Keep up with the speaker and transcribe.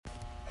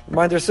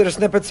Reminder, Siddur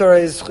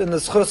Snippetzer is in the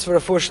Schus for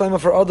Refuah Shlema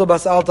for Odo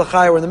Bas Alta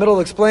Chai. We're in the middle of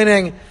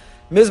explaining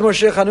Mizmor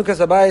Shir Chanukas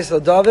Habayis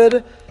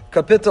LaDavid,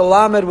 Kapitel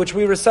Lamed, which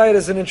we recite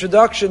as an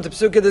introduction to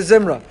Psukei de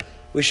Zimra.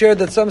 We shared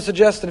that some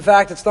suggest, in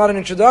fact, it's not an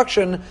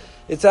introduction,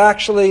 it's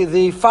actually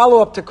the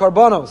follow-up to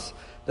Karbanos.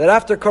 That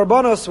after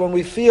Karbanos, when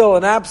we feel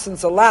an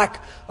absence, a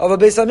lack of a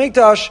Beis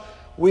HaMikdash,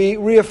 we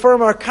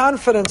reaffirm our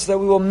confidence that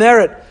we will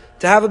merit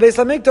to have a Beis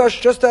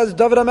HaMikdash, just as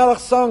David HaMelech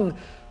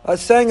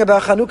sang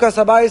about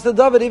Chanukas Habayis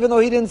LaDavid, even though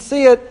he didn't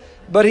see it,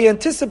 but he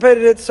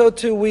anticipated it, so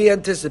too we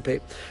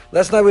anticipate.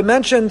 Last night we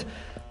mentioned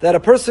that a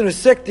person who's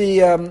sick,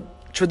 the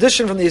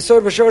tradition from the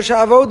Yesod V'Shorosh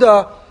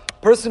HaAvoda,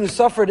 person who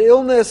suffered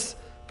illness,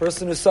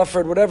 person who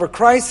suffered whatever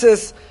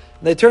crisis,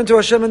 they turn to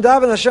Hashem and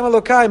daven, Hashem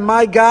Elokai,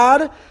 my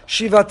God,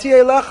 Shivati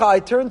Eilecha, I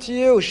turn to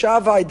you,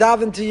 Shava, I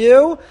daven to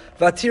you,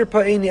 Vatir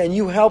Pa'ini, and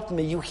you helped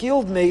me, you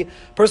healed me.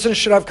 Person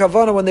should have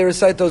kavanah when they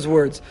recite those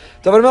words.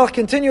 David Melech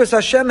continues,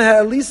 Hashem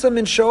ha'elisa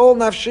min sheol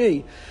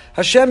nafshi.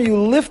 Hashem, you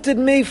lifted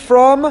me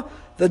from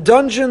the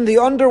dungeon, the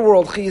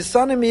underworld,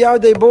 Chiyisani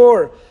miyardei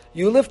bor.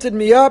 You lifted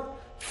me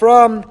up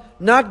from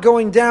not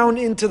going down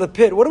into the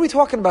pit. What are we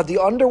talking about? The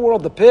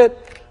underworld, the pit?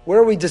 Where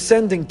are we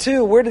descending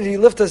to? Where did he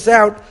lift us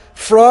out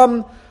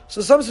from?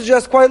 So some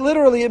suggest quite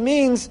literally it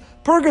means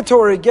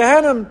purgatory.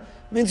 Gehenna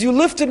means you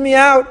lifted me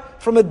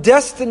out from a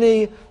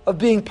destiny of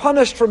being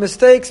punished for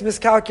mistakes,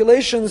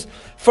 miscalculations,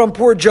 from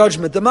poor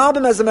judgment. The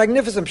Malbim has a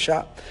magnificent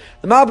shot.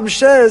 The Malbim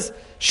says,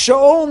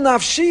 Sheol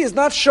nafshi is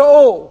not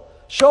Sheol.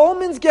 Sheol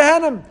means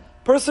Gehenna.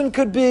 Person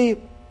could be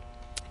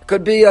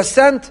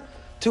sent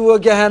to a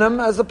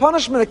Gehenna as a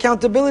punishment,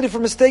 accountability for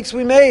mistakes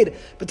we made.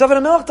 But David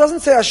HaMelech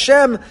doesn't say,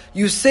 Hashem,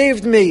 you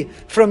saved me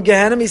from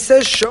Gehenna. He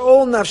says,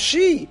 Sheol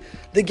nafshi,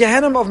 the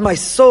Gehenna of my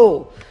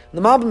soul.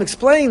 The Malbim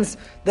explains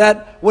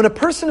that when a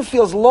person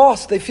feels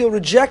lost, they feel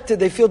rejected,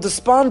 they feel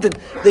despondent,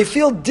 they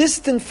feel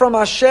distant from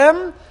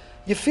Hashem,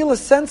 you feel a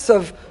sense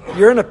of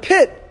you're in a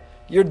pit,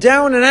 you're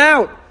down and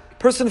out.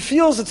 Person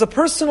feels it's a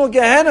personal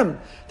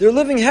Gehenna. They're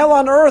living hell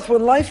on earth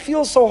when life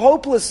feels so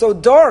hopeless, so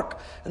dark,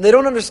 and they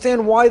don't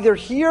understand why they're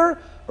here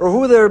or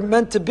who they're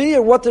meant to be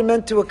or what they're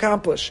meant to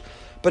accomplish.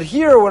 But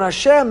here, when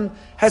Hashem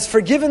has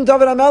forgiven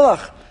David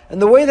HaMelech, and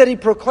the way that he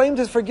proclaimed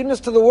his forgiveness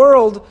to the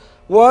world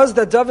was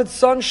that David's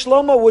son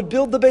Shlomo would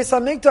build the Beis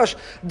HaMikdash.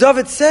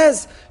 David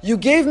says, you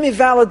gave me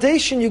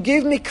validation, you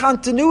gave me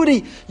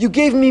continuity, you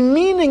gave me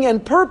meaning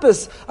and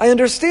purpose. I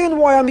understand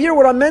why I'm here,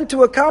 what I'm meant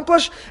to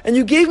accomplish, and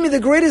you gave me the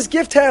greatest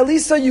gift,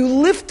 Ha'elisa, you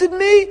lifted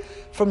me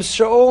from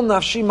Sheol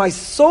Nafshi. My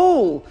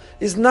soul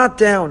is not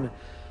down.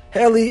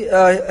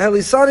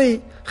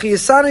 Ha'elisani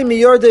Chiyisani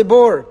miyardei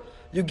bor.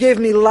 You gave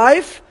me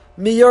life,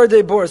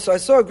 miyardei bor. So I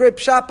saw a great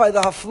pshat by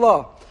the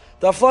Hafla.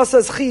 The Hafla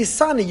says,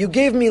 Chiyisani, you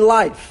gave me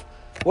life.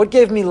 What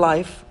gave me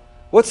life?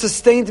 What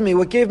sustained me?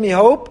 What gave me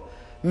hope?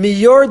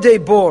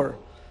 Miyardei bor.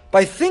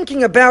 By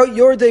thinking about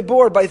Yordei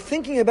bor, by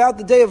thinking about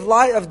the day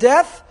of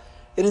death,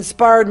 it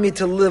inspired me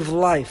to live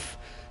life.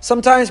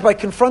 Sometimes by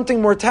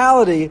confronting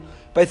mortality,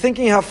 by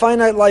thinking how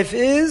finite life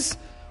is,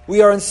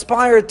 we are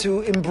inspired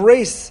to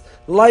embrace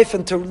life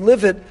and to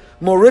live it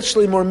more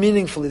richly, more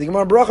meaningfully. The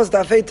Gemara Brachos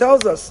Daf Hey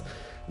tells us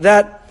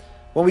that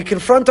when we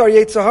confront our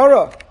Yetzer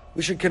Hara,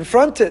 we should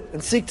confront it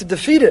and seek to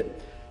defeat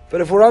it.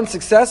 But if we're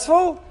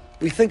unsuccessful,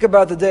 we think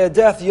about the day of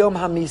death, Yom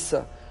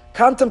HaMisa.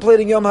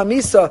 Contemplating Yom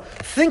HaMisa,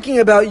 thinking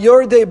about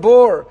Yordei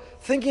bor,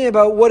 thinking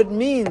about what it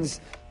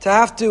means to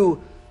have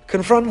to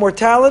confront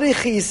mortality,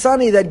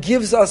 Chiyisani, that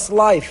gives us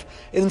life.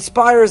 It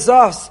inspires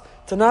us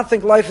to not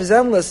think life is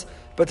endless,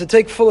 but to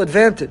take full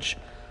advantage.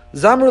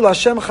 Zamru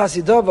L'Hashem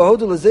Chasidav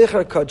V'hodu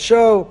L'Zecher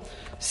Kadsho.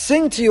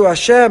 Sing to you,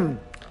 Hashem,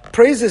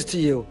 praises to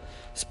you,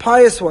 His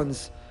pious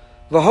ones.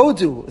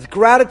 V'hodu, with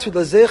gratitude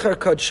L'Zecher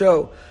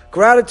Kadsho,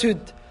 gratitude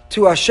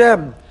to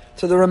Hashem,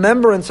 to the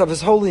remembrance of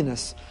His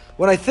holiness.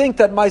 When I think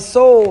that my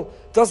soul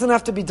doesn't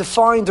have to be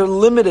defined or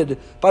limited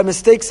by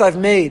mistakes I've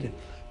made,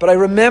 but I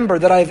remember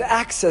that I have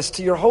access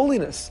to your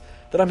holiness,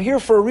 that I'm here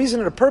for a reason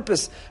and a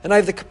purpose, and I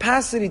have the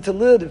capacity to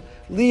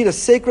lead a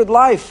sacred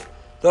life,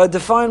 that I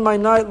define my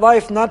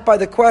life not by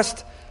the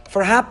quest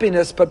for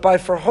happiness, but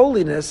for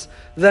holiness,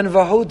 then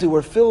Vahodu,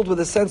 we're filled with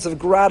a sense of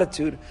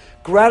gratitude.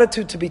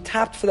 Gratitude to be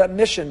tapped for that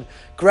mission.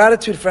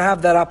 Gratitude for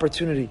have that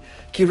opportunity.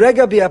 Ki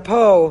rega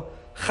bi'apo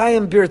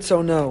chayim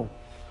birtzono.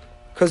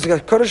 Because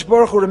Kodesh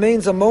Baruch Hu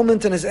remains a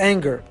moment in His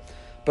anger.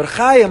 But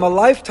chayim, a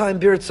lifetime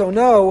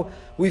birtzono,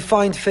 we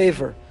find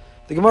favor.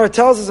 The Gemara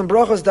tells us in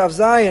Brachos Daf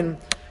Zayin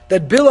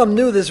that Bilam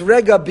knew this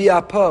rega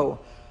bi'apo.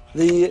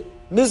 The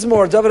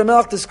Mizmor, David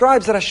HaMelech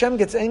describes that Hashem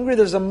gets angry.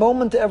 There's a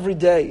moment every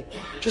day.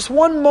 Just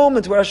one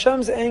moment where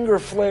Hashem's anger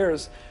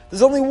flares.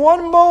 There's only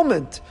one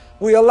moment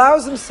where He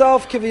allows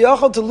Himself,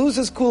 Kiviyachal, to lose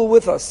His cool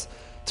with us,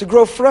 to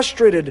grow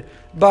frustrated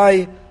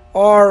by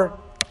our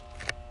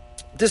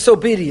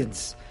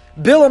disobedience.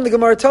 Bilam, the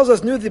Gemara tells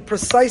us, knew the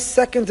precise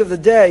second of the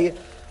day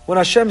when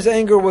Hashem's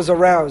anger was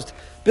aroused.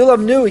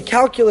 Bilam knew, he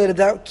calculated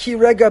that, ki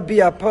rega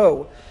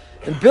bi'apo.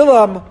 And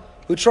Bilam,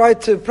 who tried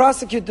to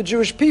prosecute the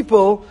Jewish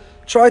people,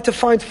 tried to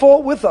find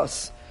fault with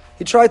us.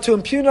 He tried to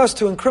impugn us,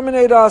 to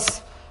incriminate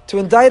us, to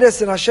indict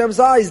us in Hashem's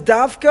eyes,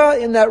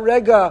 Davka in that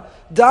rega,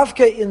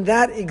 Davka in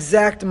that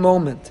exact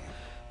moment.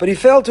 But he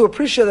failed to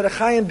appreciate that a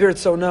Chaim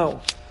Birtzono.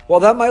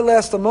 While that might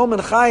last a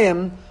moment,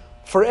 Chaim,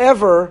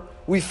 forever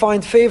we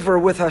find favor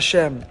with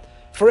Hashem.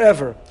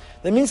 Forever.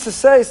 That means to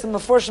say, some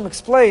Mefarshim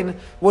explain,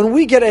 when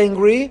we get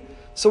angry,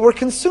 so we're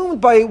consumed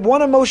by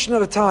one emotion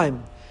at a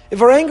time.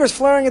 If our anger is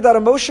flaring at that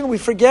emotion, we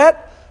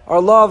forget our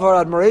love, our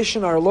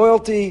admiration, our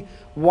loyalty,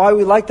 why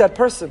we like that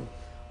person.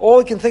 All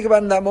we can think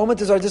about in that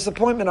moment is our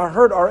disappointment, our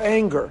hurt, our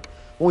anger.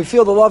 When we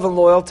feel the love and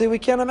loyalty, we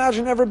can't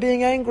imagine ever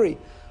being angry.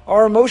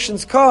 Our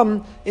emotions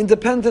come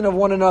independent of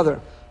one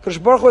another.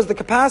 Kadosh Baruch Hu has the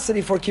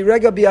capacity for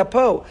kirega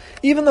biapo,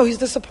 even though he's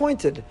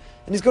disappointed.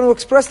 And he's going to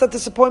express that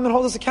disappointment,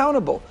 hold us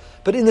accountable.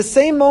 But in the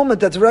same moment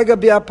that's rega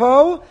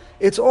biapo,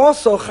 it's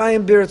also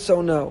Chaim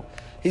Birtzono.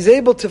 He's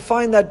able to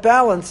find that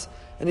balance,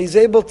 and he's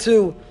able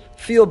to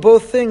feel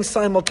both things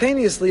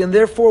simultaneously, and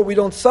therefore we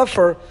don't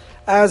suffer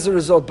as a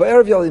result.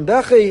 Ba'erev yalim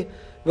bechi,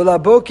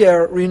 v'la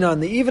boker rina.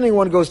 In the evening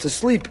one goes to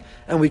sleep,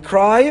 and we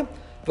cry,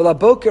 v'la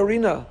boker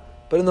rina.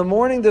 But in the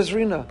morning there's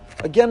rina.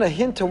 Again, a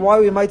hint to why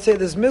we might say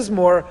this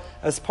mizmor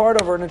as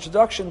part of our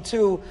introduction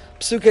to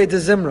Psukei de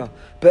Zimra.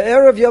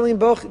 Ba'erev yalim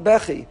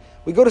bechi.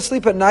 We go to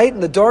sleep at night,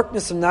 in the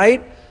darkness of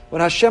night, when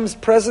Hashem's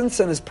presence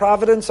and His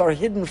providence are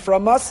hidden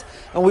from us,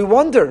 and we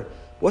wonder,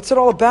 what's it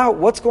all about?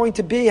 What's going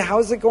to be? How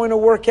is it going to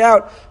work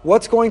out?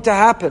 What's going to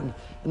happen?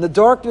 In the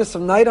darkness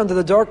of night, under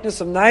the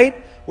darkness of night,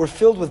 we're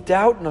filled with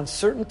doubt and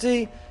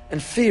uncertainty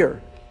and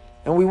fear.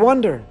 And we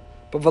wonder.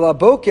 But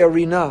v'laboker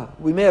rina,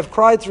 we may have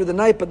cried through the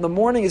night, but the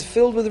morning is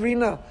filled with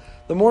rina.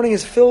 The morning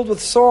is filled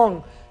with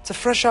song. It's a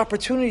fresh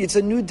opportunity. It's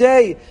a new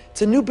day.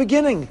 It's a new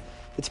beginning.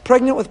 It's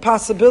pregnant with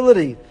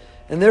possibility.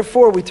 And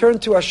therefore, we turn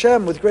to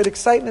Hashem with great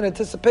excitement and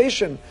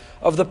anticipation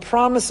of the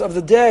promise of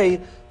the day,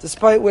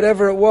 despite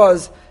whatever it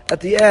was at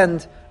the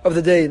end of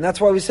the day. And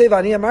that's why we say,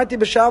 V'ani amarti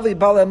b'shalvi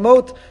bal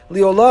emot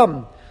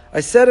liolam.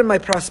 I said in my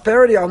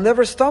prosperity, I'll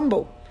never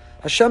stumble.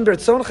 Hashem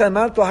bertzoncha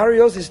emant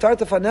b'hariyos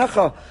histarta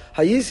fanecha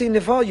hayisi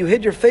nifal. You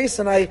hid your face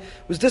and I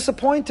was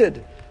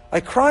disappointed. I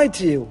cried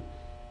to you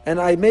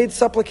and I made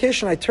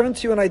supplication. I turned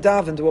to you and I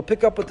davened. We'll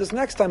pick up with this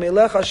next time.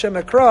 Eilecha Hashem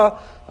ekra.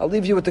 I'll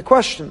leave you with the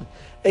question.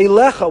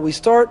 Eilecha, we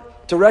start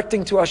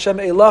directing to Hashem,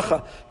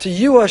 Eilecha. To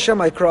you,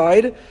 Hashem, I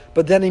cried,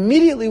 but then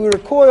immediately we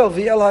recoil,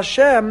 V'el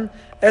Hashem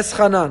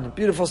Eschanan.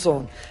 Beautiful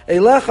song.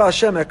 Eilecha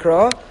Hashem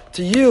ekra.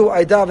 To you,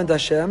 I davened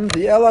Hashem.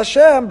 V'el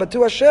Hashem, but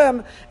to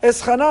Hashem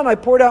Eschanan, I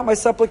poured out my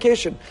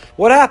supplication.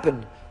 What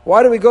happened?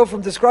 Why do we go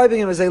from describing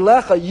him as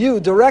Eilecha, you,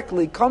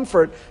 directly,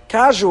 comfort,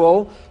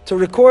 casual, to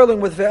recoiling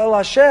with Ve'el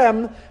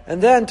Hashem,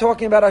 and then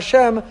talking about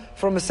Hashem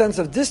from a sense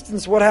of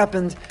distance? What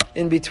happened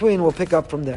in between? We'll pick up from there.